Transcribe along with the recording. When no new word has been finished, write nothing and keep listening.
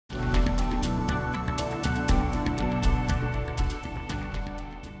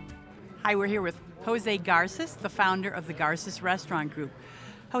Hi, we're here with Jose Garces, the founder of the Garces Restaurant Group.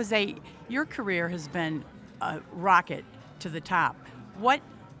 Jose, your career has been a rocket to the top. What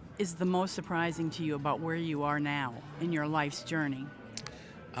is the most surprising to you about where you are now in your life's journey?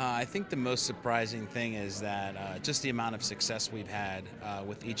 I think the most surprising thing is that just the amount of success we've had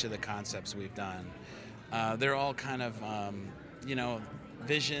with each of the concepts we've done. They're all kind of,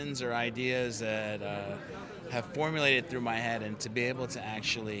 visions or ideas that have formulated through my head, and to be able to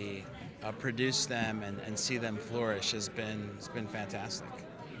actually produce them and see them flourish it's been fantastic.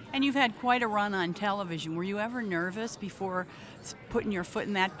 And you've had quite a run on television. Were you ever nervous before putting your foot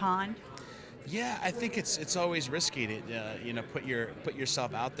in that pond? Yeah, I think it's always risky to put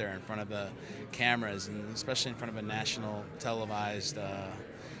yourself out there in front of the cameras, and especially in front of a national televised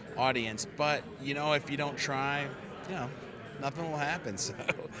audience. But if you don't try, nothing will happen. So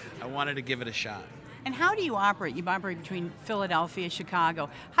I wanted to give it a shot. And how do you operate? You operate between Philadelphia, Chicago.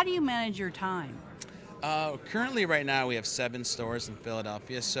 How do you manage your time? Currently, right now, we have 7 stores in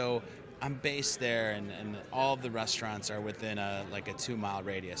Philadelphia, so I'm based there, and all of the restaurants are within a 2-mile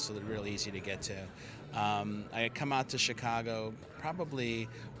radius, so they're really easy to get to. I come out to Chicago probably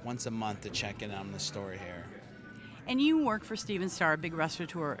once a month to check in on the store here. And you work for Steven Starr, a big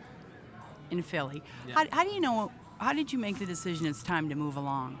restaurateur in Philly. Yeah. How do you know? How did you make the decision it's time to move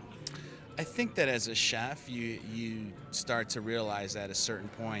along? I think that as a chef, you start to realize at a certain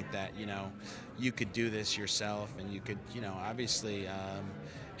point that you could do this yourself, and you could obviously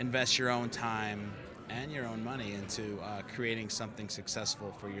invest your own time and your own money into creating something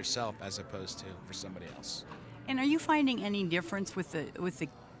successful for yourself as opposed to for somebody else. And are you finding any difference with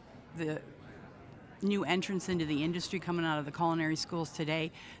the new entrants into the industry coming out of the culinary schools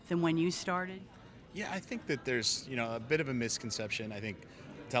today than when you started? Yeah, I think that there's a bit of a misconception. I think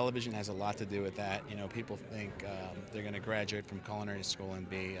television has a lot to do with that. People think they're going to graduate from culinary school and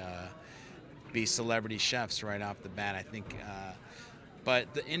be celebrity chefs right off the bat. I think,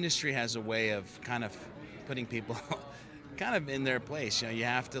 but the industry has a way of kind of putting people kind of in their place. You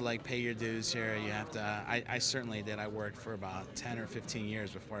have to pay your dues here. You have to. I certainly did. I worked for about 10 or 15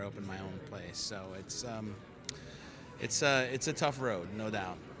 years before I opened my own place. So it's a tough road, no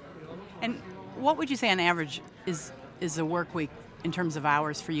doubt. And what would you say on average is a work week in terms of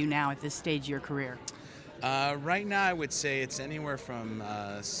hours for you now at this stage of your career? Right now, I would say it's anywhere from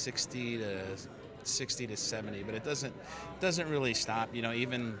 60 to 70, but it doesn't really stop.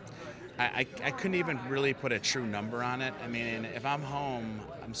 Even I couldn't even really put a true number on it. I mean, if I'm home,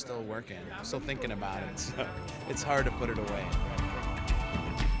 I'm still working. I'm still thinking about it. So it's hard to put it away.